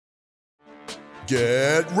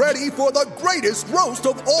Get ready for the greatest roast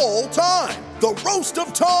of all time, the Roast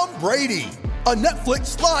of Tom Brady, a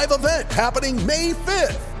Netflix live event happening May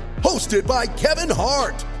 5th. Hosted by Kevin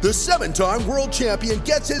Hart, the 7-time world champion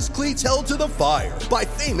gets his cleats held to the fire by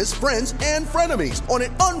famous friends and frenemies on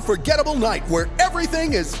an unforgettable night where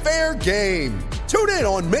everything is fair game. Tune in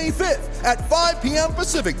on May 5th at 5 p.m.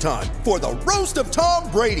 Pacific time for the Roast of Tom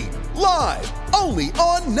Brady, live only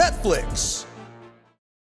on Netflix.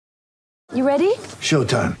 You ready?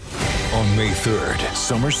 Showtime. On May 3rd,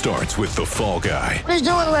 summer starts with The Fall Guy. Let's do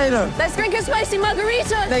it later. Let's drink a spicy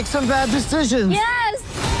margarita. Make some bad decisions. Yes!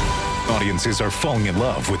 Audiences are falling in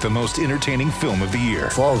love with the most entertaining film of the year.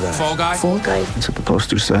 Fall Guy. Fall Guy? Fall guy. That's what the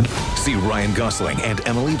poster said. See Ryan Gosling and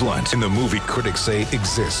Emily Blunt in the movie critics say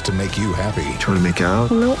exists to make you happy. Trying to make it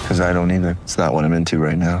out? Nope. Because I don't either. It's not what I'm into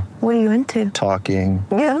right now. What are you into? Talking.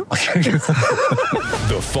 Yeah.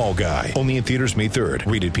 The Fall Guy. Only in theaters May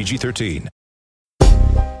 3rd. Rated PG-13.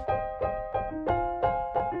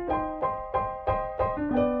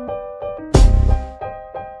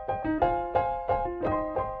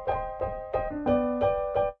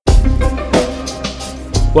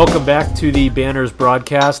 Welcome back to the Banners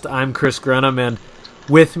broadcast. I'm Chris Grenham, and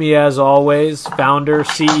with me, as always, founder,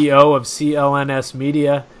 CEO of CLNS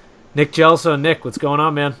Media, Nick Gelso. Nick, what's going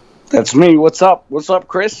on, man? That's me. What's up? What's up,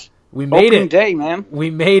 Chris? We made Opening it. day, man. We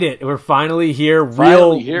made it. We're finally here.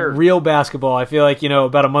 Real basketball. I feel like,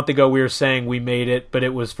 about a month ago we were saying we made it, but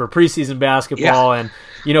it was for preseason basketball. Yeah.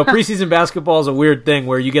 And, preseason basketball is a weird thing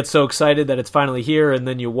where you get so excited that it's finally here, and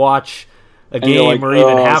then you watch a game like, or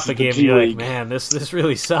even half this a is game, the and you're like, G-League. man, this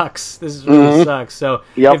really sucks. This really sucks. So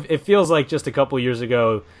it feels like just a couple years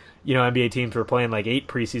ago, NBA teams were playing like 8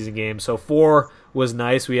 preseason games. So 4 was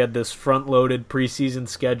nice. We had this front-loaded preseason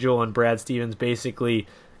schedule, and Brad Stevens basically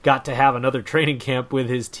got to have another training camp with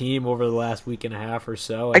his team over the last week and a half or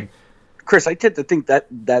so. And Chris, I tend to think that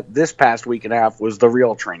this past week and a half was the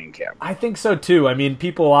real training camp. I think so, too. I mean,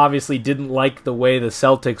 people obviously didn't like the way the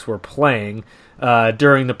Celtics were playing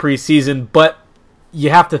during the preseason, but you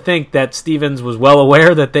have to think that Stevens was well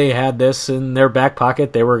aware that they had this in their back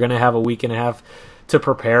pocket. They were going to have a week and a half to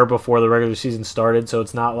prepare before the regular season started, so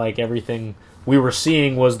it's not like everything we were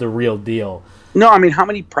seeing was the real deal. No, I mean, how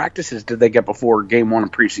many practices did they get before game 1 of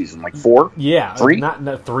preseason? Like 4? Yeah. 3?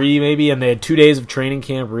 Not 3 maybe, and they had 2 days of training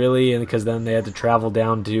camp, really, and because then they had to travel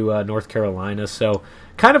down to North Carolina. So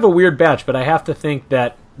kind of a weird batch, but I have to think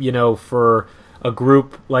that, for a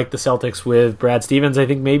group like the Celtics with Brad Stevens, I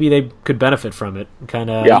think maybe they could benefit from it. Kind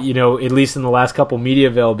of, at least in the last couple media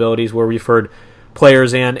availabilities where we've heard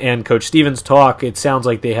players and Coach Stevens talk, it sounds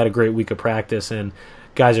like they had a great week of practice, and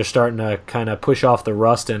guys are starting to kind of push off the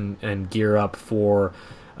rust and gear up for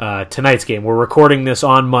tonight's game. We're recording this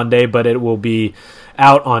on Monday, but it will be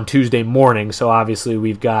out on Tuesday morning. So obviously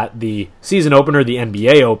we've got the season opener, the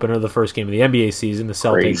NBA opener, the first game of the NBA season, the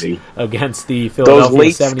Celtics against the Philadelphia Those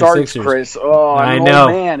late 76ers. starts, Chris. Oh, I know.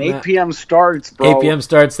 Man, 8 p.m. starts, bro. 8 p.m.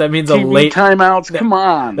 starts. That means TV a late timeouts. Come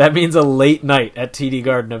on. That means a late night at TD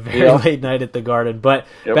Garden, a very late night at the Garden. But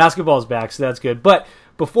basketball's back, so that's good. But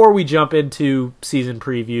before we jump into season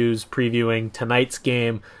previews, previewing tonight's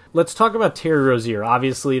game, let's talk about Terry Rozier.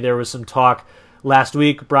 Obviously, there was some talk last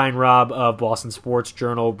week. Brian Robb of Boston Sports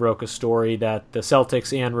Journal broke a story that the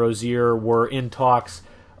Celtics and Rozier were in talks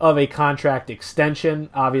of a contract extension.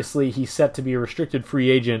 Obviously, he's set to be a restricted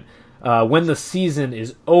free agent when the season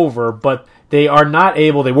is over, but they were not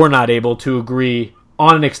able to agree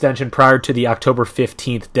on an extension prior to the October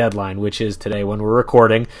 15th deadline, which is today when we're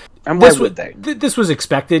recording. And why would they? This was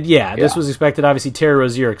expected, This was expected. Obviously, Terry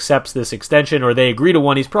Rozier accepts this extension, or they agree to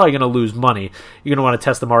one. He's probably going to lose money. You're going to want to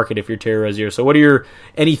test the market if you're Terry Rozier. So what are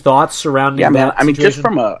any thoughts surrounding that situation? I mean, just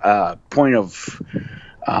from a point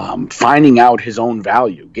of finding out his own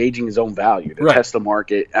value, gauging his own value to test the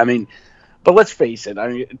market. I mean, but let's face it. I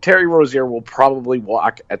mean, Terry Rozier will probably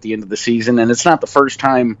walk at the end of the season, and it's not the first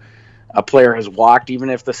time a player has walked, even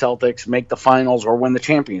if the Celtics make the finals or win the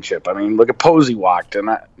championship. I mean, look at Posey walked, and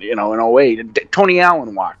in 08, Tony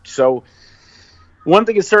Allen walked. So one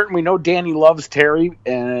thing is certain, we know Danny loves Terry,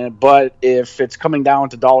 but if it's coming down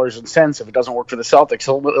to dollars and cents, if it doesn't work for the Celtics,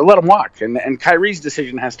 he'll let him walk. And Kyrie's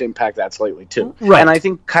decision has to impact that slightly too. Right. And I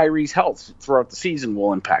think Kyrie's health throughout the season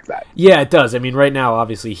will impact that. Yeah, it does. I mean, right now,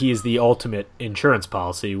 obviously, he is the ultimate insurance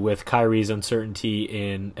policy. With Kyrie's uncertainty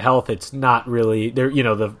in health, it's not really there.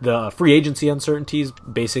 The free agency uncertainty is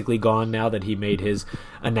basically gone now that he made his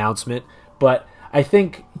announcement. But I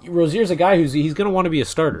think Rozier's a guy he's going to want to be a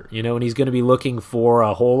starter, and he's going to be looking for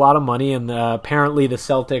a whole lot of money. And apparently the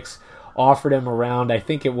Celtics offered him around, I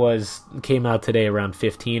think came out today around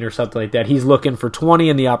 15 or something like that. He's looking for 20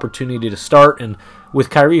 and the opportunity to start, and with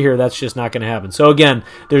Kyrie here, that's just not going to happen. So again,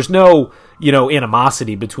 there's no,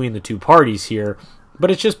 animosity between the two parties here, but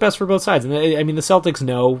it's just best for both sides. And I mean, the Celtics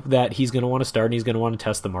know that he's going to want to start and he's going to want to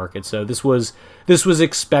test the market. So this was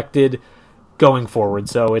expected going forward.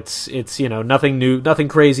 So it's nothing new, nothing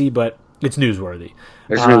crazy, but it's newsworthy.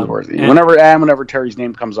 It's newsworthy. Whenever Terry's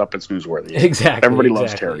name comes up, it's newsworthy. Exactly. Everybody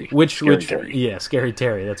loves Terry. Terry. Yeah, Scary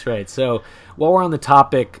Terry. That's right. So while we're on the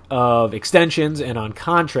topic of extensions and on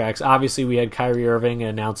contracts, obviously we had Kyrie Irving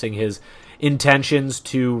announcing his intentions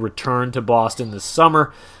to return to Boston this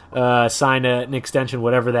summer, sign an extension,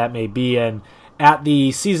 whatever that may be. And at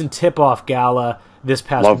the season tip-off gala this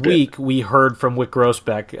past week, we heard from Wyc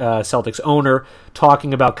Grousbeck, Celtics owner,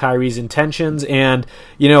 talking about Kyrie's intentions. And,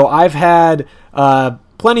 I've had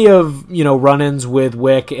plenty of, run-ins with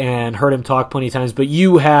Wyc and heard him talk plenty of times, but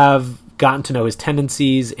you have gotten to know his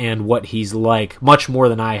tendencies and what he's like much more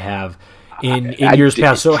than I have in years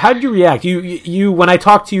past. So how did you react? You when I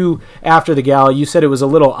talked to you after the gala, you said it was a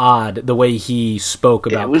little odd the way he spoke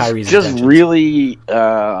about Kyrie's intentions. It was just really...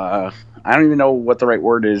 I don't even know what the right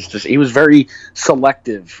word is. Just he was very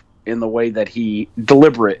selective in the way that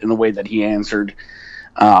deliberate in the way that he answered.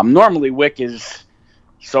 Normally, Wyc is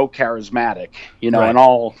so charismatic, right. and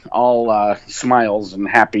all smiles and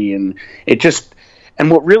happy, and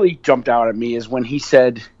what really jumped out at me is when he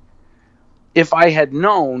said, "If I had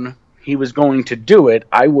known he was going to do it,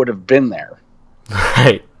 I would have been there."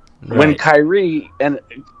 Right. When Kyrie, and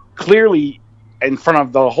clearly in front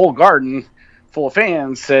of the whole garden full of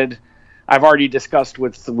fans, said, "I've already discussed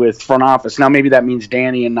with front office." Now maybe that means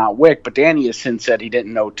Danny and not Wyc, but Danny has since said he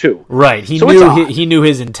didn't know too. Right. He knew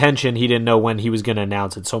his intention. He didn't know when he was going to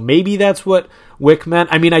announce it. So maybe that's what Wyc meant.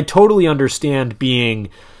 I mean, I totally understand being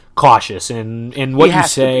cautious in what you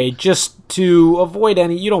say, just to avoid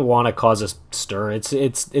any. You don't want to cause a stir. It's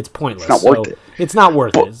pointless. It's not worth it. It's not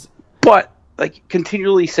worth it. But like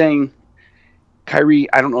continually saying,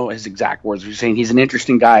 Kyrie, I don't know his exact words. He's saying he's an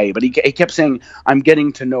interesting guy, but he kept saying, "I'm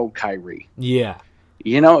getting to know Kyrie." Yeah,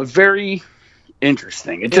 very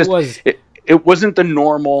interesting. It wasn't the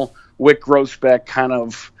normal Wyc Grousbeck kind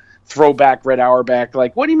of throwback Red Auerbach.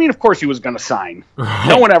 Like, what do you mean? Of course he was going to sign. Right.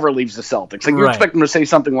 No one ever leaves the Celtics. Like you expect him to say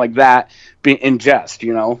something like that in jest,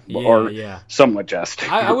 or somewhat jest.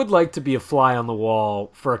 I would like to be a fly on the wall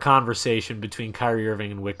for a conversation between Kyrie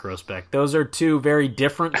Irving and Wyc Grousbeck. Those are two very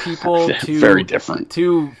different people. Very different.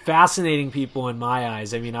 Two fascinating people in my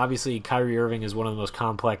eyes. I mean, obviously Kyrie Irving is one of the most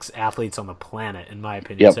complex athletes on the planet, in my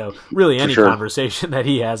opinion. Yep. So really any conversation that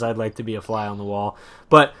he has, I'd like to be a fly on the wall.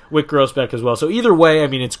 But Wyc Grousbeck as well. So either way, I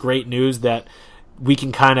mean, it's great news that we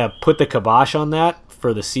can kind of put the kibosh on that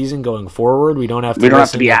for the season going forward. We don't have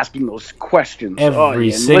to be asking those questions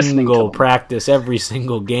every single practice, every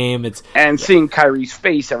single game. And seeing Kyrie's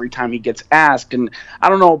face every time he gets asked. And I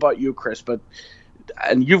don't know about you, Chris,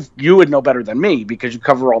 and you would know better than me because you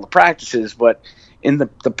cover all the practices. But in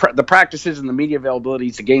the practices and the media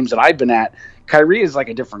availabilities, the games that I've been at, Kyrie is like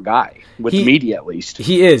a different guy with the media, at least.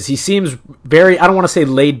 He is. He seems very, I don't want to say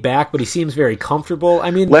laid back, but he seems very comfortable. I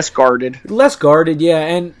mean, less guarded,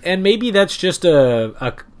 yeah. And maybe that's just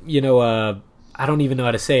I don't even know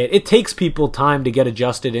how to say it. It takes people time to get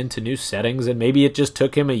adjusted into new settings, and maybe it just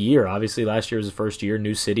took him a year. Obviously, last year was his first year,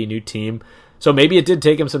 new city, new team. So maybe it did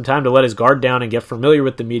take him some time to let his guard down and get familiar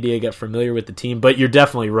with the media, get familiar with the team. But you're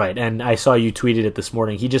definitely right. And I saw you tweeted it this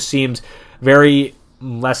morning. He just seems very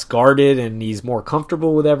less guarded and he's more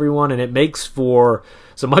comfortable with everyone. And it makes for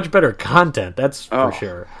some much better content. That's for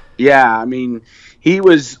sure. Yeah. I mean, he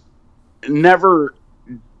was never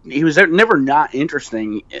not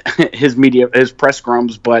interesting, his press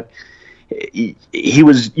scrums, but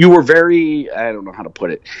you were very, I don't know how to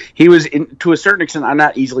put it. He was, to a certain extent, I'm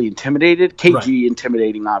not easily intimidated. KG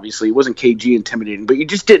intimidating, obviously. It wasn't KG intimidating, but you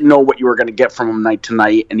just didn't know what you were going to get from him night to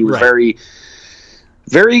night, and he was very,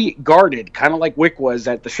 very guarded, kind of like Wyc was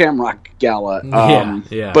at the Shamrock Gala.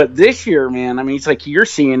 But this year, man, I mean, it's like you're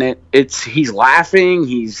seeing it. He's laughing.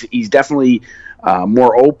 He's definitely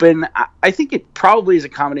more open. I think it probably is a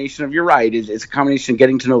combination of, you're right, it's a combination of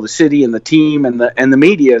getting to know the city and the team and the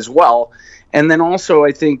media as well. And then also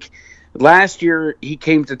I think last year he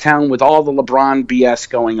came to town with all the LeBron BS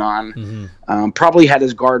going on. Mm-hmm. Probably had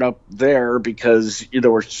his guard up there because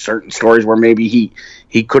there were certain stories where maybe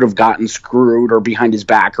he could have gotten screwed or behind his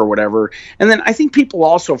back or whatever. And then I think people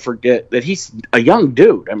also forget that he's a young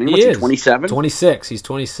dude. I mean, what's he, 27? 26. He's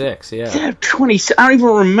 26, yeah. Yeah, 26. I don't even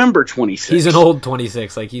remember 26. He's an old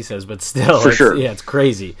 26, like he says, but still. For sure. Yeah, it's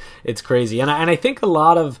crazy. It's crazy. And I think a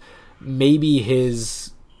lot of maybe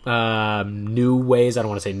his new ways. I don't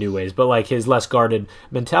want to say new ways, but like his less guarded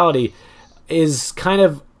mentality is kind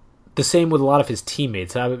of the same with a lot of his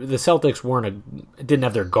teammates. The Celtics didn't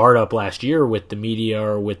have their guard up last year with the media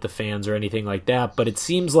or with the fans or anything like that, but it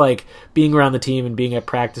seems like being around the team and being at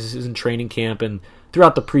practices and training camp and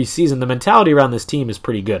throughout the preseason, the mentality around this team is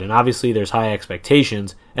pretty good. And obviously there's high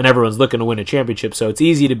expectations and everyone's looking to win a championship, so it's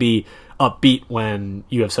easy to be upbeat when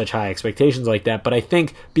you have such high expectations like that. But I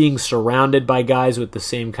think being surrounded by guys with the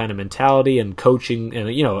same kind of mentality and coaching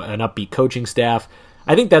and, you know, an upbeat coaching staff,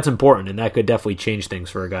 I think that's important, and that could definitely change things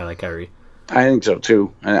for a guy like Kyrie. I think so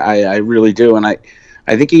too. I really do, and I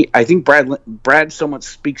think Brad somewhat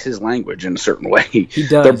speaks his language in a certain way. He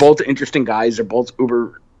does. They're both interesting guys. They're both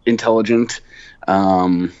uber intelligent.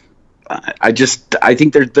 I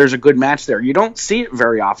think there's a good match there. You don't see it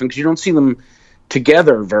very often because you don't see them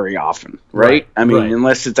together very often, right? I mean,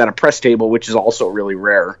 unless it's at a press table, which is also really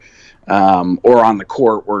rare, or on the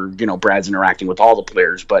court where, you know, Brad's interacting with all the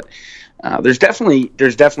players, but. There's definitely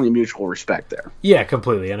mutual respect there. Yeah,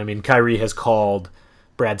 completely. And I mean, Kyrie has called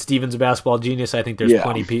Brad Stevens a basketball genius. I think there's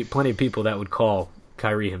plenty of people that would call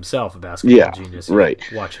Kyrie himself a basketball genius. Right.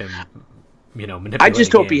 Watch him, you know, manipulate. I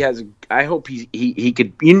just hope he has. I hope he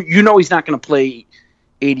could. You know, he's not going to play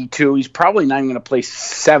 82. He's probably not even going to play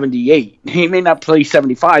 78. He may not play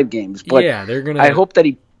 75 games, but yeah, they're going to. I hope that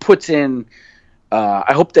he puts in.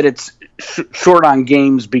 I hope that it's short on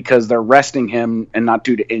games because they're resting him and not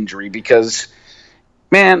due to injury. Because,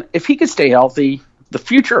 man, if he could stay healthy, the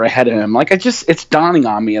future ahead of him, it's dawning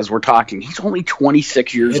on me as we're talking. He's only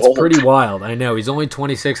 26 years old. It's pretty wild. I know. He's only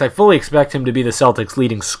 26. I fully expect him to be the Celtics'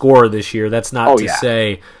 leading scorer this year. That's not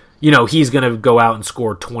say, you know, he's going to go out and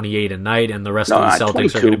score 28 a night and the rest of the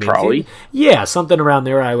Celtics are going to be probably. Yeah, something around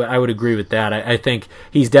there. I would agree with that. I think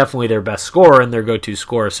he's definitely their best scorer and their go-to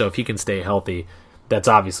scorer. So if he can stay healthy, that's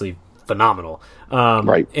obviously phenomenal.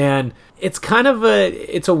 Right. And it's kind of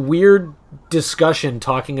a weird discussion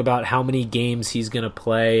talking about how many games he's going to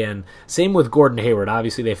play, and same with Gordon Hayward.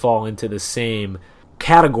 Obviously they fall into the same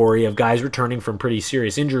category of guys returning from pretty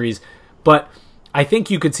serious injuries, but I think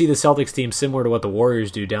you could see the Celtics team similar to what the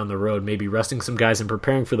Warriors do down the road, maybe resting some guys and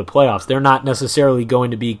preparing for the playoffs. They're not necessarily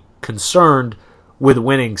going to be concerned with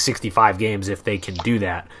winning 65 games if they can do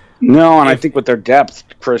that. No, and I think with their depth,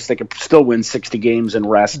 Chris, they could still win 60 games and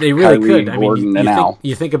rest. They really Kyrie, could. Gordon, and Al.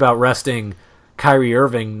 You think about resting Kyrie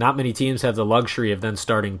Irving. Not many teams have the luxury of then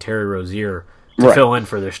starting Terry Rozier to fill in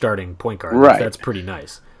for their starting point guard. Right. That's pretty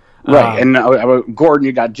nice. Right, and Gordon,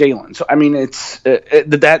 you got Jalen. So, I mean, it's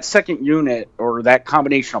that second unit or that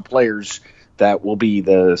combination of players that will be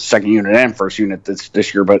the second unit and first unit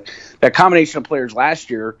this year, but that combination of players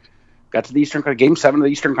last year got to the Game 7 of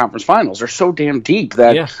the Eastern Conference Finals. They're so damn deep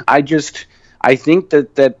that I think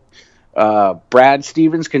that Brad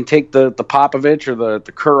Stevens can take the Popovich or the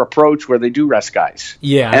Kerr approach where they do rest guys.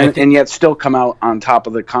 Yeah. And yet still come out on top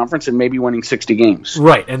of the conference and maybe winning 60 games.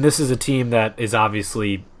 Right, and this is a team that is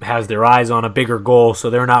obviously has their eyes on a bigger goal, so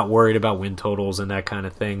they're not worried about win totals and that kind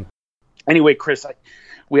of thing. Anyway, Chris,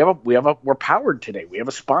 we're powered today. We have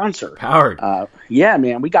a sponsor. Powered. Yeah,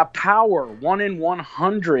 man. We got Power 1 in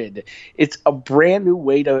 100. It's a brand new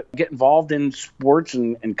way to get involved in sports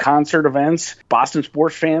and concert events. Boston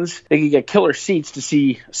sports fans, they can get killer seats to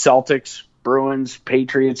see Celtics, Bruins,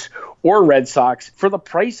 Patriots, or Red Sox for the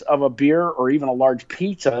price of a beer or even a large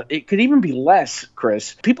pizza. It could even be less,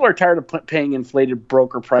 Chris. People are tired of paying inflated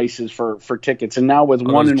broker prices for tickets, and now with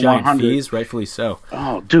 1 in 100 fees, rightfully so.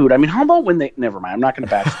 Oh, dude. I mean, how about when they? Never mind. I'm not going to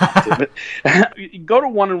backstop it. But go to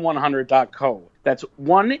 1in100.co. That's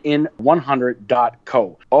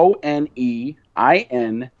 1in100.co.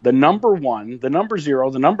 ONEIN, the number 1, the number 0,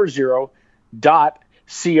 the number 0 dot.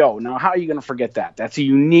 CO. Now, how are you going to forget that? That's a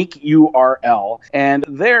unique URL. And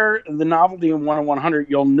there, the novelty in 1 in 100,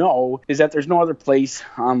 you'll know, is that there's no other place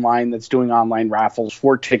online that's doing online raffles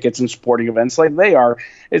for tickets and sporting events like they are.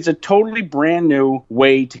 It's a totally brand new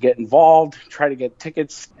way to get involved, try to get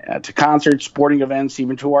tickets to concerts, sporting events,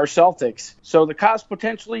 even to our Celtics. So the cost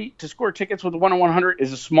potentially to score tickets with 1 in 100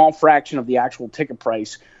 is a small fraction of the actual ticket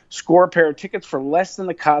price. Score a pair of tickets for less than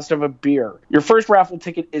the cost of a beer. Your first raffle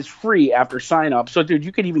ticket is free after sign up. So, dude,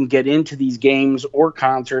 you could even get into these games or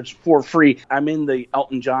concerts for free. I'm in the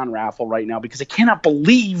Elton John raffle right now because I cannot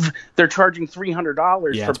believe they're charging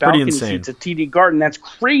 $300 for balcony seats at TD Garden. That's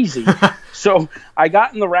crazy. So I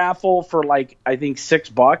got in the raffle for I think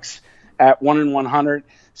 $6 at 1 in 100.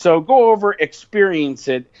 So go over, experience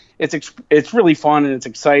it. It's really fun and it's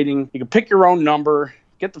exciting. You can pick your own number.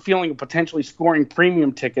 Get the feeling of potentially scoring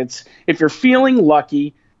premium tickets. If you're feeling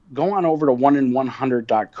lucky, go on over to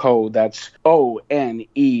 1in100.co. That's ONEIN,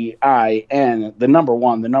 the number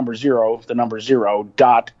 1, the number 0, the number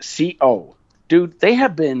 0.co. Dude, they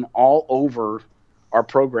have been all over our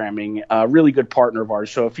programming, a really good partner of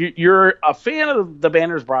ours. So if you're a fan of the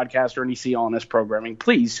Banners broadcast or any CLNS programming,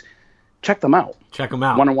 please check them out. Check them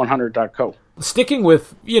out. 1in100.co. Sticking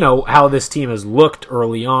with, how this team has looked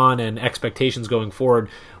early on and expectations going forward,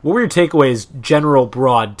 what were your takeaways, general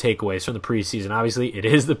broad takeaways from the preseason? Obviously, it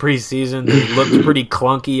is the preseason. They looked pretty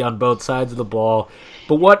clunky on both sides of the ball.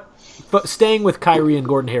 But staying with Kyrie and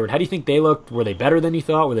Gordon Hayward, how do you think they looked? Were they better than you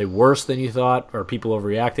thought? Were they worse than you thought? Are people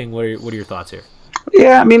overreacting? What are your thoughts here?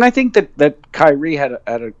 Yeah, I mean, I think that Kyrie had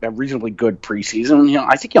a reasonably good preseason.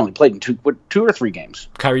 I think he only played in two or three games.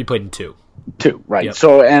 Kyrie played in two. Two, right? Yep.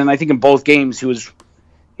 So, and I think in both games he was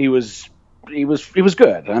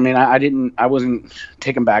good. I mean, I wasn't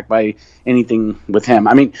taken back by anything with him.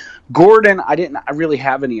 I mean, Gordon, I really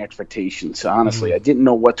have any expectations. Honestly, I didn't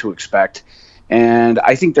know what to expect, and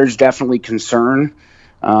I think there's definitely concern.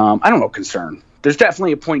 Concern. There's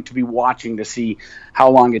definitely a point to be watching to see how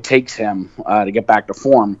long it takes him to get back to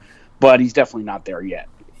form, but he's definitely not there yet.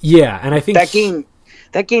 Yeah, and I think that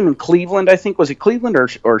game in Cleveland, I think, was it Cleveland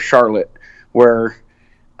or Charlotte, where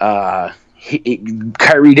Kyrie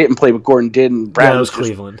didn't play, but Gordon did, and Brad was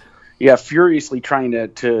Cleveland. Furiously trying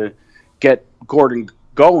to get Gordon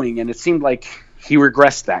going, and it seemed like he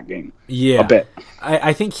regressed that game a bit.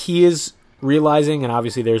 I think he is realizing, and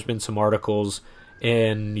obviously there's been some articles,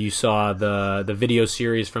 and you saw the video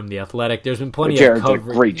series from The Athletic. There's been plenty of coverage.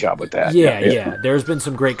 Did a great job with that. Yeah. There's been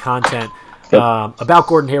some great content about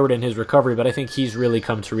Gordon Hayward and his recovery, but I think he's really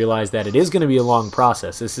come to realize that it is going to be a long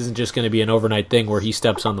process. This isn't just going to be an overnight thing where he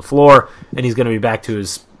steps on the floor and he's going to be back to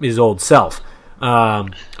his old self.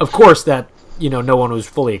 Of course, that no one was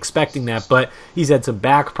fully expecting that, but he's had some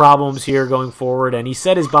back problems here going forward, and he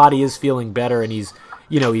said his body is feeling better and he's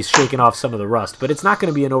shaking off some of the rust, but it's not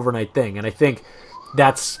going to be an overnight thing, and I think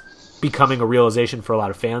that's becoming a realization for a lot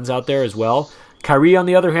of fans out there as well. Kyrie, on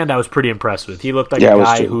the other hand, I was pretty impressed with. He looked like a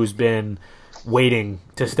guy who's been waiting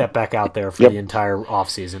to step back out there for the entire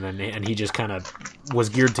offseason, and he just kind of was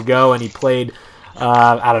geared to go, and he played,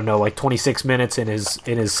 26 minutes in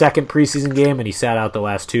his second preseason game, and he sat out the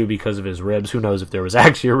last two because of his ribs. Who knows if there was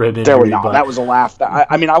actually a rib injury. That was a laugh.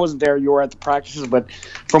 I mean, I wasn't there. You were at the practices, but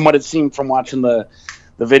from what it seemed from watching the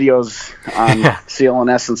videos on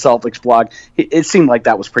CLNS and Celtics blog, it seemed like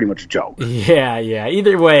that was pretty much a joke. Yeah.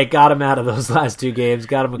 Either way, it got him out of those last two games,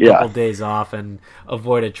 got him a couple days off, and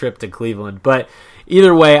avoid a trip to Cleveland. But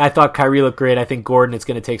either way, I thought Kyrie looked great. I think Gordon, it's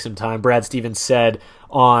going to take some time. Brad Stevens said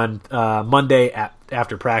on Monday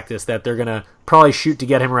after practice that they're going to probably shoot to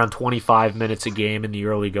get him around 25 minutes a game in the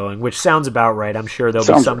early going, which sounds about right. I'm sure there'll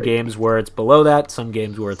be some games where it's below that, some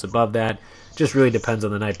games where it's above that. Just really depends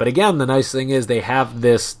on the night. But again, the nice thing is they have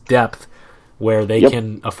this depth where they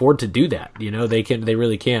can afford to do that. They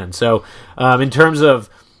really can. So in terms of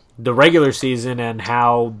the regular season and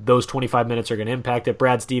how those 25 minutes are going to impact it,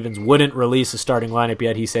 Brad Stevens wouldn't release a starting lineup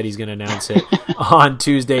yet. He said he's going to announce it on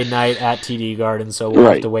Tuesday night at TD Garden. So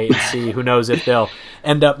we'll have to wait and see. Who knows if they'll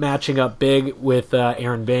end up matching up big with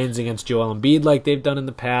Aaron Baines against Joel Embiid like they've done in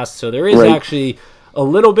the past. So there is actually a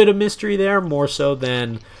little bit of mystery there, more so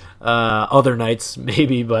than other nights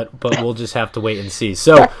maybe, but we'll just have to wait and see.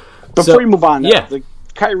 So before we move on, the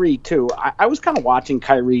Kyrie too, I was kind of watching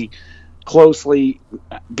Kyrie closely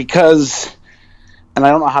because, and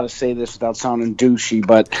I don't know how to say this without sounding douchey,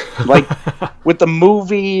 but like with the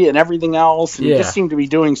movie and everything else, and he just seemed to be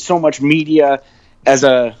doing so much media as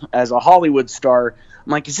a Hollywood star.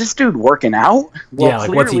 I'm like, is this dude working out?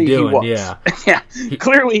 Well, what's he doing?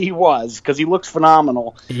 Clearly he was, because he looks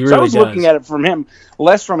phenomenal. He really so I was looking at it from him,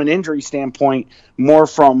 less from an injury standpoint, more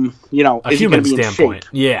from, a human standpoint.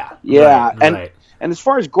 Yeah. Right. And as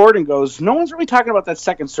far as Gordon goes, no one's really talking about that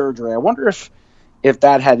second surgery. I wonder if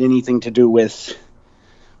that had anything to do with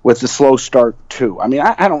the slow start too. I mean,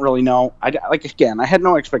 I don't really know. I had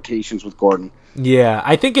no expectations with Gordon. Yeah,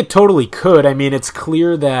 I think it totally could. I mean, it's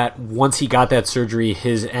clear that once he got that surgery,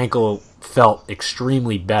 his ankle felt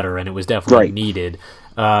extremely better, and it was definitely needed.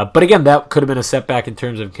 But again, that could have been a setback in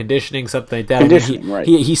terms of conditioning, something like that.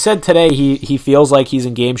 He said today he feels like he's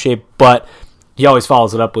in game shape, but he always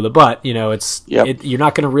follows it up with a but. You're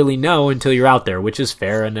not going to really know until you're out there, which is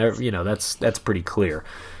fair, and that's pretty clear.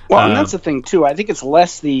 Well, and that's the thing too. I think it's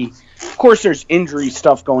less of course, there's injury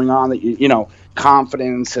stuff going on that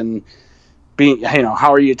confidence and being,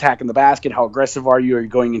 how are you attacking the basket? How aggressive are you? Are you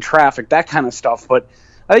going in traffic? That kind of stuff. But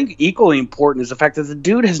I think equally important is the fact that the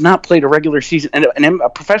dude has not played a regular season and a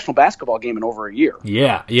professional basketball game in over a year.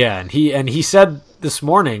 Yeah, and he said this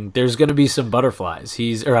morning there's going to be some butterflies.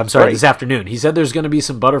 This afternoon he said there's going to be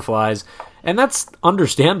some butterflies, and that's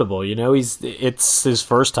understandable. It's his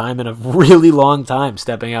first time in a really long time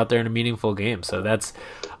stepping out there in a meaningful game, so that's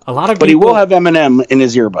a lot of. But he will have Eminem in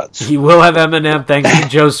his earbuds. He will have Eminem, thanks to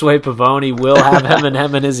Josue Pavone. He will have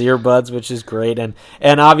Eminem in his earbuds, which is great. And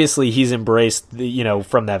obviously he's embraced,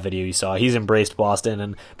 from that video you saw, he's embraced Boston,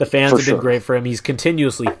 and the fans have been great for him. He's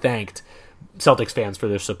continuously thanked Celtics fans for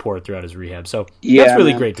their support throughout his rehab. So that's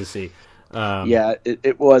really great to see.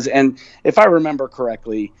 It was. And if I remember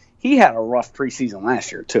correctly, he had a rough preseason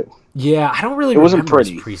last year too. Yeah, I don't really remember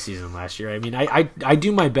his preseason last year. I mean, I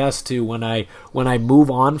do my best to when I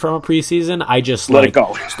move on from a preseason, I just let it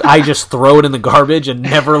go. I just throw it in the garbage and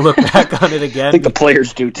never look back on it again. I think the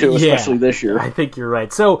players do too, especially this year. I think you're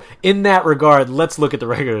right. So in that regard, let's look at the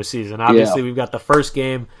regular season. Obviously, we've got the first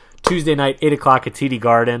game Tuesday night, 8:00 at TD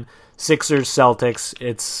Garden, Sixers Celtics.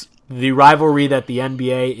 It's the rivalry that the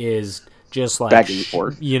NBA is just like back and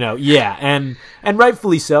forth. And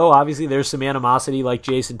rightfully so. Obviously, there's some animosity, like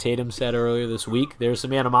Jason Tatum said earlier this week. There's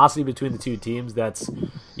some animosity between the two teams that's,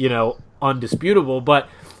 undisputable. But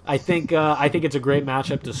I think it's a great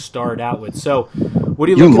matchup to start out with. So, what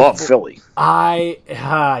do you love Philly? That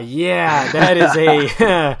is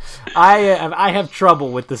a. I have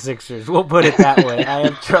trouble with the Sixers. We'll put it that way. I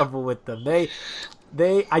have trouble with them.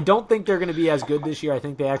 I don't think they're going to be as good this year. I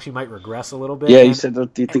think they actually might regress a little bit. Yeah, you said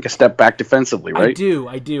that you think a step back defensively, right?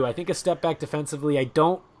 I do. I think a step back defensively. I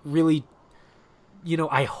don't really,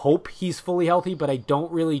 I hope he's fully healthy, but I don't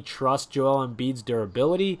really trust Joel Embiid's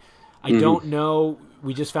durability. I don't know.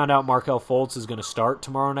 We just found out Markelle Fultz is going to start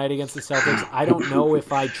tomorrow night against the Celtics. I don't know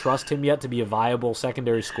if I trust him yet to be a viable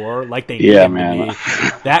secondary scorer like they need him to be.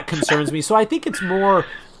 That concerns me. So I think it's more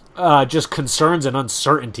just concerns and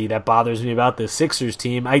uncertainty that bothers me about the Sixers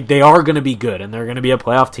team. They are going to be good, and they're going to be a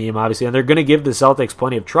playoff team, obviously, and they're going to give the Celtics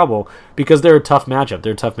plenty of trouble because they're a tough matchup.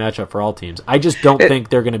 They're a tough matchup for all teams. I just don't think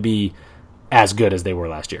they're going to be as good as they were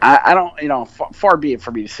last year. I don't, far be it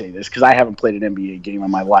for me to say this because I haven't played an NBA game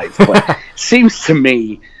in my life, but it seems to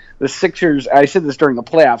me the Sixers, I said this during the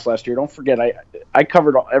playoffs last year, don't forget, I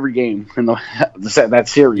covered every game in that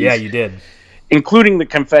series. Yeah, you did. Including the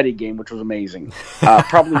confetti game, which was amazing.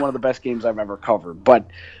 Probably one of the best games I've ever covered. But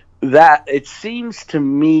that it seems to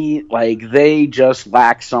me like they just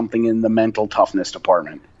lack something in the mental toughness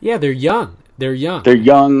department. Yeah, they're young.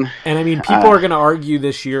 And I mean, people are going to argue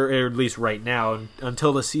this year, or at least right now,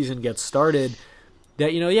 until the season gets started,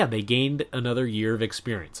 that, they gained another year of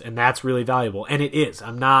experience. And that's really valuable. And it is.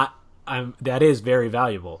 That is very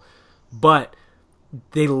valuable. But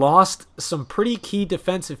they lost some pretty key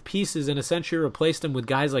defensive pieces and essentially replaced them with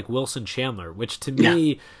guys like Wilson Chandler, which to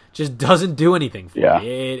me just doesn't do anything for me.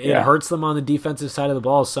 It hurts them on the defensive side of the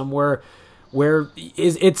ball somewhere where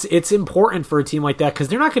it's important for a team like that because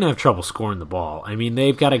they're not going to have trouble scoring the ball. I mean,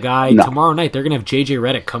 they've got a guy tomorrow night. They're going to have J.J.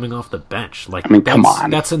 Redick coming off the bench. Come on.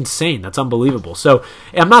 That's insane. That's unbelievable. So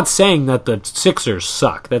I'm not saying that the Sixers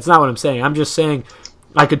suck. That's not what I'm saying. I'm just saying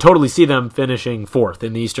I could totally see them finishing fourth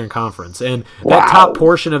in the Eastern Conference. And that top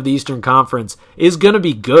portion of the Eastern Conference is going to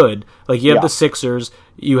be good. Like, you have the Sixers,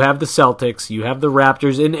 you have the Celtics, you have the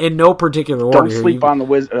Raptors, in no particular order. Don't sleep on the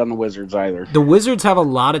Wizards either. The Wizards have a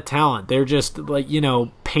lot of talent. They're just,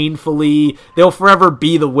 painfully, they'll forever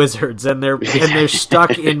be the Wizards, and they're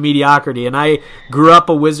stuck in mediocrity. And I grew up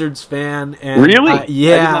a Wizards fan. And really?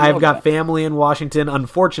 I've got family in Washington.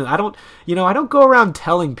 Unfortunately, I don't go around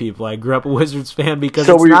telling people I grew up a Wizards fan because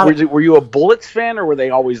so were you a Bullets fan, or were they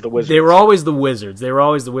always the Wizards? They were always the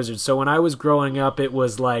Wizards. So when I was growing up, it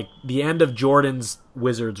was like the end of Jordan's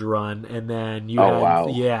Wizards run, and then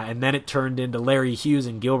and then it turned into Larry Hughes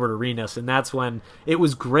and Gilbert Arenas, and that's when it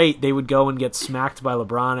was great. They would go and get smacked by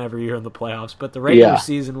LeBron every year in the playoffs, but the regular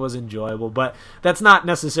season was enjoyable. But that's not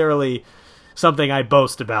necessarily something I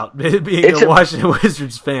boast about, being a Washington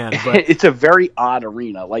Wizards fan. But it's a very odd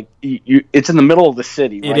arena. Like it's in the middle of the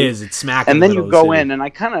city. Right? It is. It's smack. And then you go in, and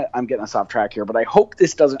I'm getting us off track here, but I hope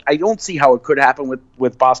this doesn't. I don't see how it could happen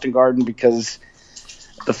with Boston Garden because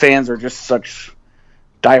the fans are just such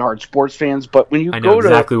diehard sports fans. But when you go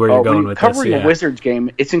exactly where you're going with covering a Wizards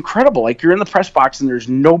game, it's incredible. Like, you're in the press box and there's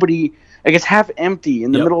nobody. Like, it's half empty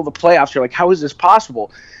in the middle of the playoffs. You're like, how is this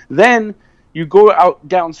possible? Then you go out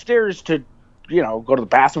downstairs to go to the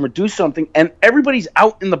bathroom or do something, and everybody's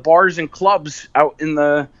out in the bars and clubs out in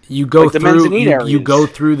the the mezzanine areas. You go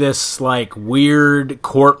through this like weird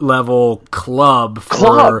court level club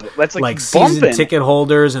for that's like season ticket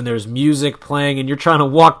holders, and there's music playing, and you're trying to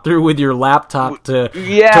walk through with your laptop to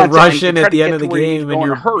rush in at the end of the game,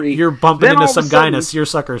 and you're bumping into some guy in a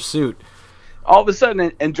seersucker suit. All of a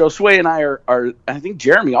sudden, and Josue and I are I think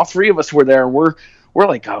Jeremy, all three of us were there. We're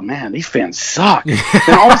like, oh man, these fans suck. And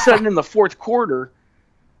all of a sudden in the fourth quarter,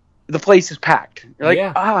 the place is packed. You're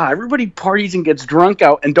like, everybody parties and gets drunk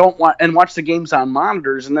out and watch the games on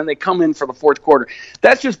monitors, and then they come in for the fourth quarter.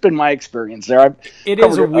 That's just been my experience there.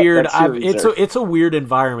 It's a weird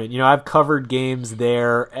environment. I've covered games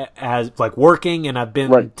there as like working, and I've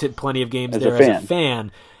been to plenty of games as a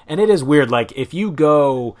fan, and it is weird. Like if you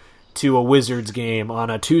go to a Wizards game on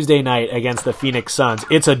a Tuesday night against the Phoenix Suns,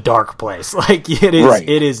 it's a dark place. Like it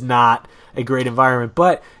is not a great environment.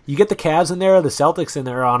 But you get the Cavs in there, the Celtics in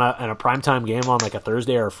there on a primetime game on like a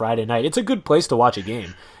Thursday or a Friday night. It's a good place to watch a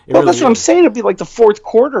game. That's what I'm saying. It'd be like the fourth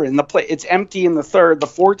quarter, and it's empty in the third. The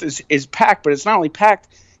fourth is packed, but it's not only packed;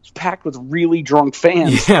 it's packed with really drunk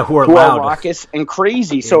fans who are raucous and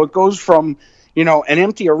crazy. Yeah. So it goes from an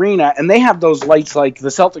empty arena, and they have those lights like the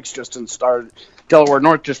Celtics just installed. Delaware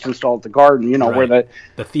North just installed the Garden, where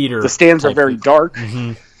the theater, the stands are very dark.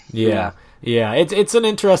 Mm-hmm. Yeah. It's an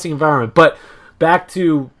interesting environment. But back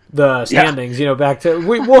to the standings, back to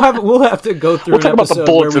we'll have to go through. We'll talk about the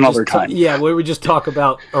Bullets another time. Where we just talk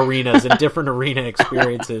about arenas and different arena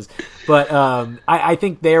experiences. But I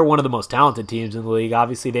think they're one of the most talented teams in the league.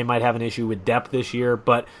 Obviously, they might have an issue with depth this year,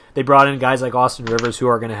 but they brought in guys like Austin Rivers who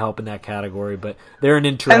are going to help in that category. But they're an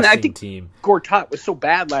interesting and I think team. Gortat was so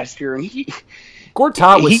bad last year, and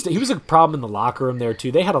Gortat was a problem in the locker room there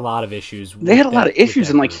too. They had a lot of issues. They had a lot of issues,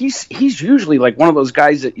 and like he's usually like one of those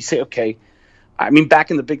guys that you say, okay. I mean, back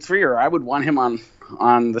in the Big Three, I would want him on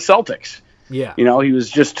the Celtics. Yeah, he was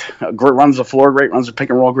just runs the floor great, runs the pick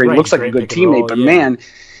and roll great. Looks like a good teammate, but man,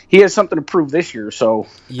 he has something to prove this year. So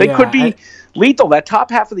they could be lethal. That top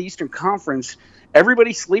half of the Eastern Conference,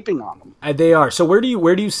 everybody's sleeping on them. They are. So where do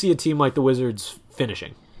you see a team like the Wizards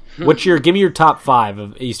finishing? Give me your top five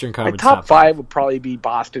of Eastern Conference. My top five would probably be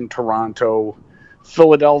Boston, Toronto,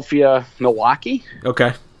 Philadelphia, Milwaukee.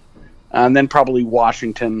 Okay. And then probably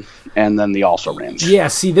Washington, and then the also-rans. Yeah,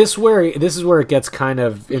 see, this is where it gets kind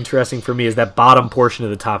of interesting for me, is that bottom portion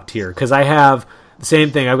of the top tier. Because I have the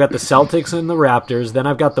same thing. I've got the Celtics and the Raptors. Then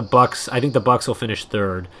I've got the Bucks. I think the Bucks will finish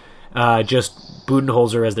third. Just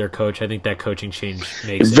Budenholzer as their coach. I think that coaching change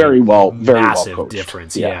makes very massive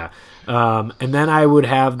difference. Yeah. And then I would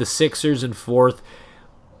have the Sixers in fourth.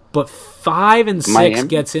 But 5 and 6 Miami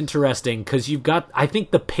gets interesting because you've got. I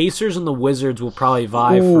think the Pacers and the Wizards will probably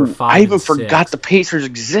vie for 5 and 6. I even forgot the Pacers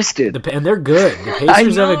existed, and they're good. The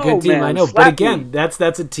Pacers have a good team. Man, I know, but again, that's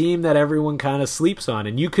a team that everyone kind of sleeps on,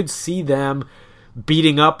 and you could see them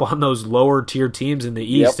beating up on those lower tier teams in the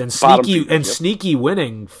East and sneaky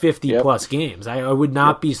winning 50 plus games. I would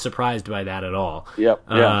not be surprised by that at all.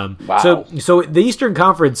 Wow. So the Eastern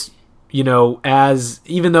Conference. As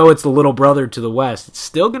even though it's the little brother to the West, it's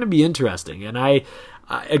still going to be interesting. And I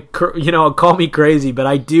call me crazy, but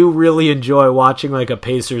I do really enjoy watching like a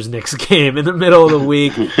Pacers-Knicks game in the middle of the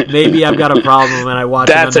week. Maybe I've got a problem and I watch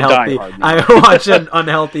an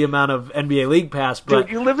unhealthy amount of NBA League Pass. But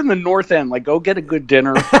dude, you live in the North End. Like, go get a good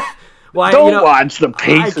dinner. Well, Don't watch the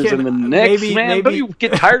Pacers and the Knicks, man. Maybe, don't you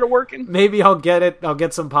get tired of working? Maybe I'll get it. I'll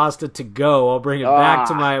get some pasta to go. I'll bring it back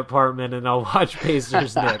to my apartment, and I'll watch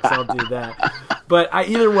Pacers Knicks. I'll do that. But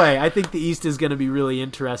either way, I think the East is going to be really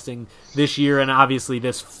interesting this year, and obviously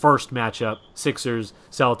this first matchup,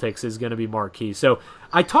 Sixers-Celtics, is going to be marquee. So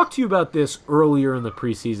I talked to you about this earlier in the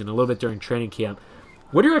preseason, a little bit during training camp.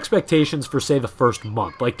 What are your expectations for, say, the first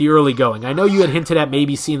month, like the early going? I know you had hinted at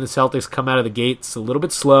maybe seeing the Celtics come out of the gates a little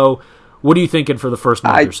bit slow. What are you thinking for the first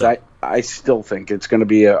month or so? I still think it's going to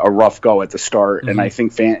be a rough go at the start, and I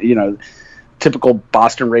think typical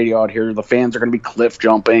Boston radio out here, the fans are going to be cliff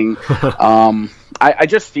jumping. I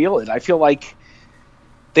just feel it. I feel like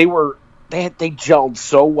they gelled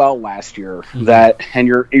so well last year that, and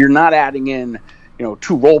you're not adding in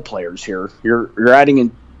 2 role players here. You're adding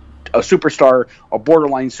in a superstar, a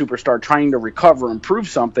borderline superstar, trying to recover and prove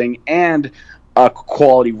something, and a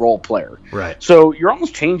quality role player. Right. So you're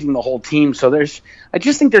almost changing the whole team. So I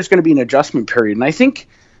just think there's going to be an adjustment period. And I think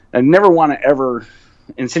I never want to ever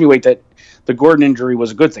insinuate that the Gordon injury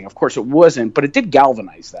was a good thing. Of course it wasn't, but it did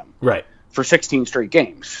galvanize them. Right. For 16 straight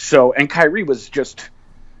games. So, and Kyrie was just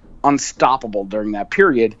unstoppable during that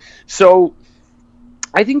period. So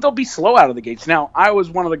I think they'll be slow out of the gates. Now, I was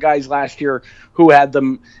one of the guys last year who had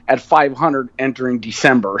them at 500 entering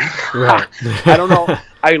December. Right. I don't know.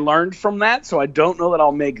 I learned from that, so I don't know that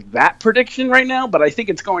I'll make that prediction right now, but I think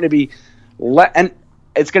it's going to be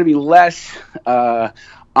less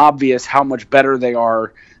obvious how much better they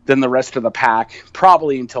are than the rest of the pack,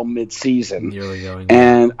 probably until mid-season.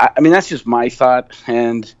 And I mean, that's just my thought.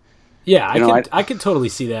 And yeah, I can totally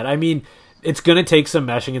see that. I mean, it's going to take some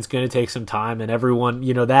meshing. It's going to take some time. And everyone,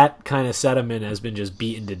 that kind of sentiment has been just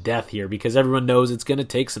beaten to death here because everyone knows it's going to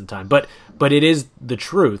take some time. But it is the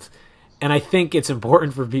truth. And I think it's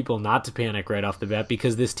important for people not to panic right off the bat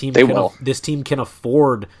because this team can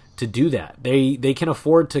afford to do that. They can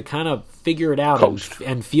afford to kind of figure it out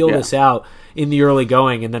and feel this out in the early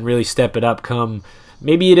going and then really step it up come,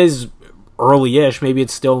 maybe it is early-ish, maybe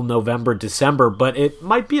it's still November, December, but it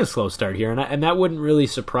might be a slow start here, and that wouldn't really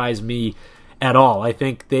surprise me at all. I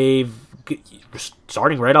think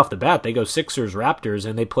starting right off the bat, they go Sixers, Raptors,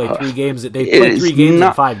 and they play 3 games. They play 3 games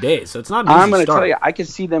in 5 days, so it's not an easy I'm going to start. tell you, I could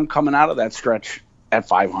see them coming out of that stretch at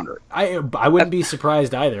 500. I wouldn't be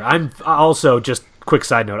surprised either. I'm also, just quick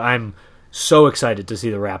side note, I'm so excited to see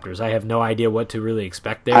the Raptors. I have no idea what to really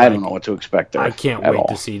expect there. I don't know what to expect there. I can't wait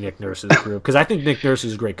to see Nick Nurse's group because I think Nick Nurse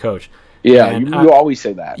is a great coach. Yeah, and, you always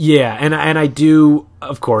say that. Yeah, and I do.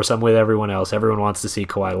 Of course, I'm with everyone else. Everyone wants to see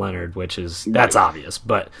Kawhi Leonard, that's obvious.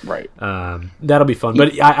 But that'll be fun.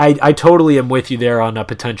 But I totally am with you there on a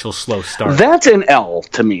potential slow start. That's an L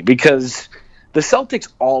to me because the Celtics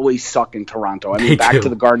always suck in Toronto. I mean, back to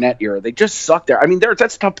the Garnett era, they just suck there. I mean,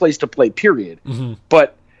 that's a tough place to play. Period. Mm-hmm.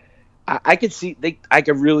 But I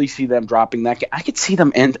could really see them dropping that game. I could see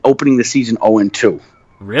them opening the season 0-2.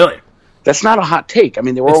 Really? That's not a hot take. I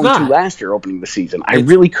mean, they were 0-2 last year opening the season. I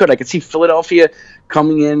really could. I could see Philadelphia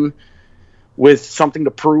coming in with something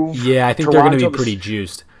to prove. Yeah, I think they're going to be pretty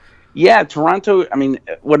juiced. Yeah, Toronto, I mean,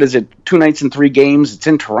 what is it? 2 nights and 3 games. It's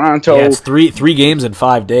in Toronto. Yeah, it's three games in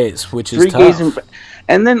 5 days, which is tough.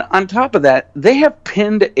 And then on top of that, they have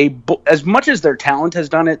pinned as much as their talent has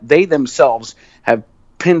done it, they themselves have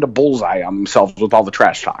pinned a bullseye on themselves with all the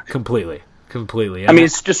trash talk. Completely. I mean,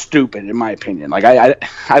 it's just stupid in my opinion. Like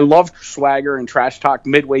I love swagger and trash talk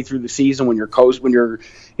midway through the season when you're coasting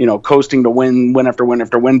to win after win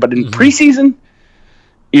after win. But in preseason,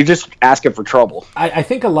 you're just asking for trouble. I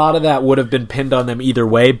think a lot of that would have been pinned on them either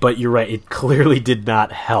way. But you're right; it clearly did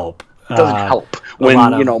not help. It doesn't help when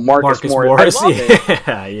Marcus Morris. I love it.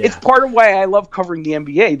 Yeah. It's part of why I love covering the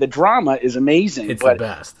NBA. The drama is amazing. It's the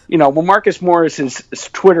best. When Marcus Morris is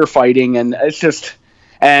Twitter fighting, and it's just.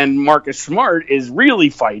 And Marcus Smart is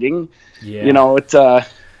really fighting. Yeah. It's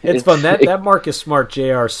fun. That Marcus Smart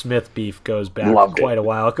J.R. Smith beef goes back quite a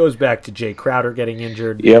while. It goes back to Jay Crowder getting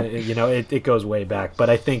injured. Yep. It goes way back.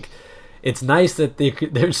 But I think it's nice that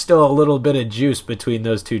there's still a little bit of juice between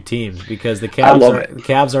those two teams because the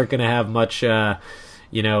Cavs aren't going to have much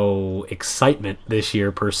excitement this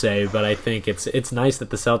year per se. But I think it's nice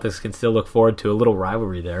that the Celtics can still look forward to a little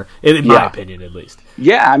rivalry there, in my opinion at least.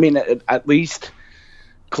 Yeah, I mean, at least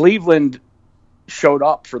Cleveland showed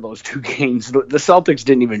up for those 2 games. The Celtics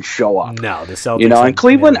didn't even show up. No, the Celtics. And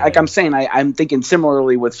Cleveland, like I'm saying, I'm thinking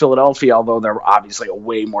similarly with Philadelphia, although they're obviously a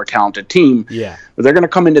way more talented team. Yeah. But they're going to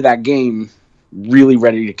come into that game really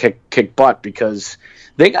ready to kick butt because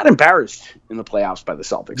they got embarrassed in the playoffs by the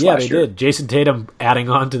Celtics last year. Yeah, they did. Jason Tatum adding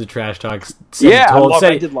on to the trash talk.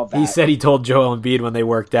 I did love that. He said he told Joel Embiid when they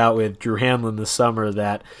worked out with Drew Hanlon this summer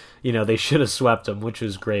that, they should have swept him, which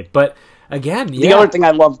was great. But again, the other thing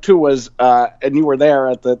I loved too was, and you were there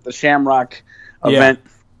at the Shamrock event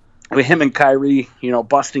with him and Kyrie,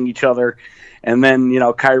 busting each other. And then,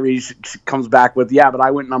 Kyrie comes back with, but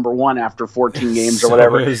I went number 1 after 14 games or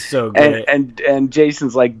whatever. It was so great. And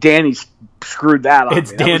Jason's like, Danny screwed that up.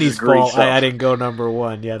 It's Danny's fault. I didn't go number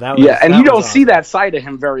 1. Yeah, that was. Yeah, and you don't see that side of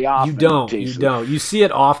him very often. You don't. You see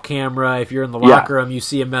it off camera. If you're in the locker room, you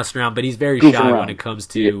see him messing around, but he's very shy when it comes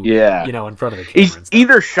to, in front of the camera. He's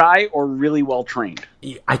either shy or really well trained.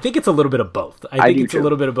 I think it's a little bit of both. I think it's a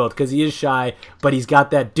little bit of both because he is shy, but he's got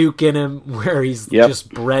that Duke in him where he's just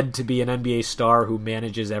bred to be an NBA star who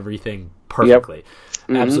manages everything perfectly. Yep.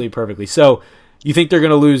 Mm-hmm. Absolutely perfectly. So you think they're going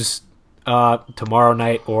to lose tomorrow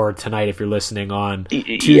night or tonight if you're listening on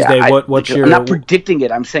Tuesday? I'm not predicting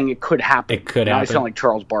it. I'm saying it could happen. It could happen. I sound like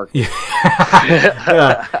Charles Barkley.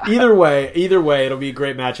 Either way, it'll be a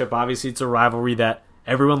great matchup. Obviously, it's a rivalry that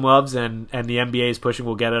everyone loves, and the NBA is pushing.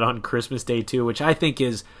 We'll get it on Christmas Day too, which I think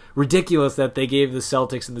is ridiculous that they gave the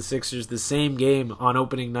Celtics and the Sixers the same game on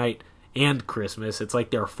opening night and Christmas. It's like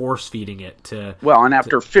they're force feeding it to. Well, and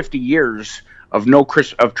after 50 years of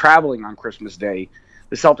traveling on Christmas Day,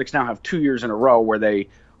 the Celtics now have 2 years in a row where they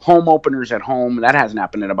home openers at home. That hasn't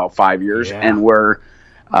happened in about 5 years, Yeah. and where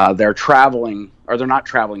they're traveling or they're not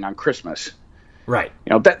traveling on Christmas. Right. You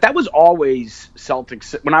know, that was always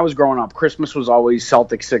Celtics. When I was growing up, Christmas was always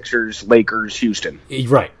Celtics, Sixers, Lakers, Houston.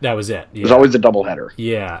 Right. That was it. It was always the doubleheader.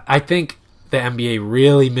 Yeah. I think the NBA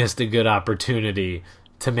really missed a good opportunity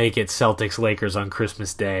to make it Celtics Lakers on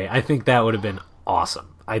Christmas Day. I think that would have been awesome.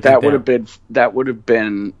 That would have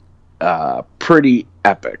been pretty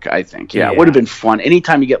epic, I think. Yeah, Yeah. it would have been fun.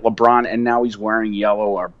 Anytime you get LeBron and now he's wearing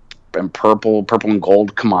yellow and purple and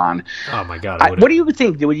gold. Come on. Oh my God. What do you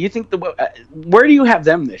think? Do you think where do you have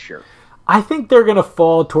them this year? I think they're going to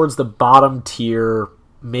fall towards the bottom tier.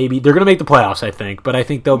 Maybe they're going to make the playoffs, I think, but I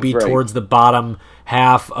think they'll be towards the bottom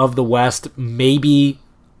half of the West, maybe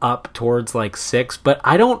up towards like 6. But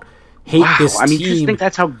I don't hate this team. Just think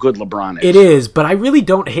that's how good LeBron is. It is, but I really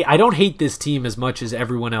don't hate. I don't hate this team as much as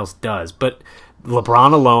everyone else does. But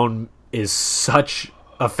LeBron alone is such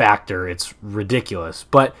a factor; it's ridiculous.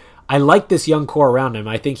 But I like this young core around him.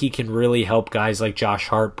 I think he can really help guys like Josh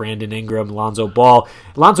Hart, Brandon Ingram, Lonzo Ball.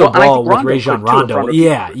 Ball with Rajon Rondo.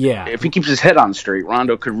 Yeah. If he keeps his head on straight,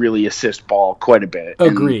 Rondo could really assist Ball quite a bit.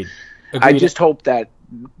 Agreed. I just hope that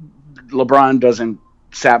LeBron doesn't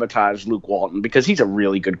sabotage Luke Walton because he's a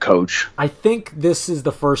really good coach. I think this is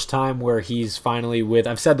the first time where he's finally with.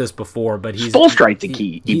 I've said this before, but he's Spoelstra. I think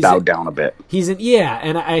he bowed down a bit.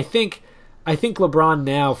 And I think LeBron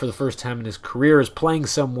now, for the first time in his career, is playing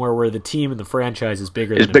somewhere where the team and the franchise is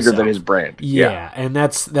bigger than his brand. Yeah, and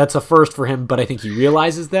that's a first for him, but I think he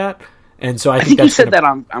realizes that. And so I think you said that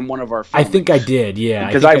on one of our films. I think I did, yeah.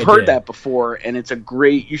 Because I've heard that before, and it's a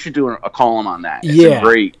great... You should do a column on that. It's a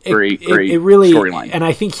great storyline. And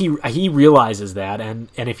I think he realizes that, and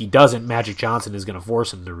if he doesn't, Magic Johnson is going to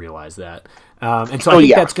force him to realize that. And so I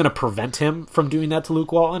think that's going to prevent him from doing that to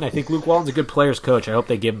Luke Walton. I think Luke Walton's a good player's coach. I hope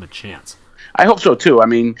they give him a chance. I hope so too. I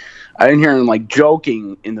mean, I didn't hear him like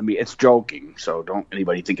joking in the media. It's joking, so don't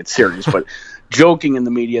anybody think it's serious. But joking in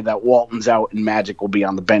the media that Walton's out and Magic will be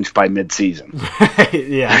on the bench by mid-season.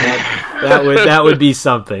 that would be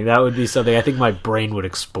something. That would be something. I think my brain would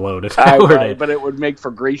explode if I were to. But it would make for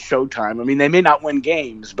great showtime. I mean, they may not win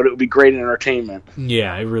games, but it would be great entertainment.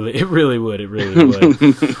 Yeah, it really would. It really would.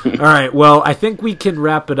 All right. Well, I think we can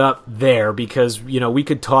wrap it up there because we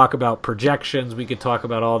could talk about projections. We could talk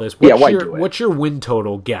about all this. What's your win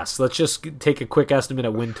total guess? Let's just take a quick estimate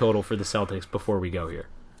at win total for the Celtics before we go here.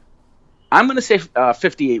 I'm going to say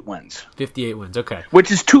 58 wins. 58 wins, okay.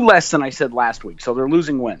 Which is 2 less than I said last week, so they're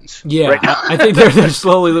losing wins. Yeah, right now. I think they're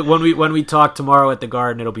slowly. When we talk tomorrow at the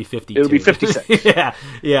Garden, it'll be 52. It'll be 56. yeah.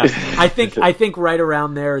 I think right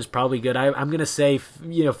around there is probably good. I'm going to say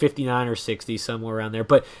 59 or 60, somewhere around there.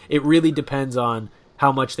 But it really depends on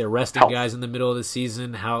how much they're resting guys in the middle of the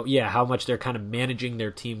season. How much they're kind of managing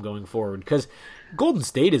their team going forward. Because Golden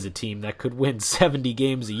State is a team that could win 70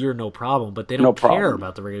 games a year, no problem, but they don't care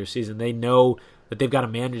about the regular season. They know that they've got to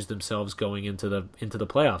manage themselves going into the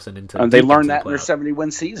playoffs and into. They learned that in their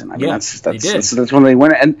 70-win season. I mean, that's when they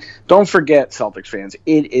win it. And don't forget, Celtics fans,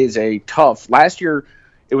 it is a tough. Last year,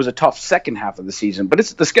 it was a tough second half of the season, but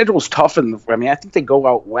the schedule's tough. I think they go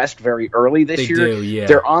out west very early this year. They do, yeah.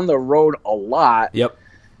 They're on the road a lot. Yep.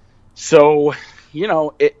 So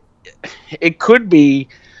it could be.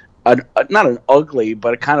 Not an ugly,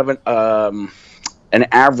 but a kind of an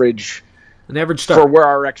average start for where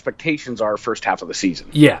our expectations are first half of the season.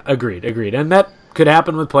 Yeah, agreed. And that could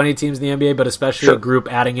happen with plenty of teams in the NBA, but especially a group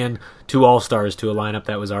adding in 2 All-Stars to a lineup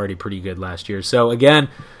that was already pretty good last year. So again,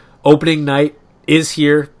 opening night is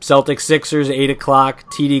here. Celtics Sixers, 8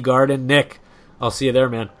 o'clock, TD Garden. Nick, I'll see you there,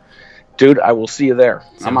 man. Dude, I will see you there.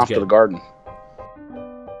 I'm off good. to the Garden.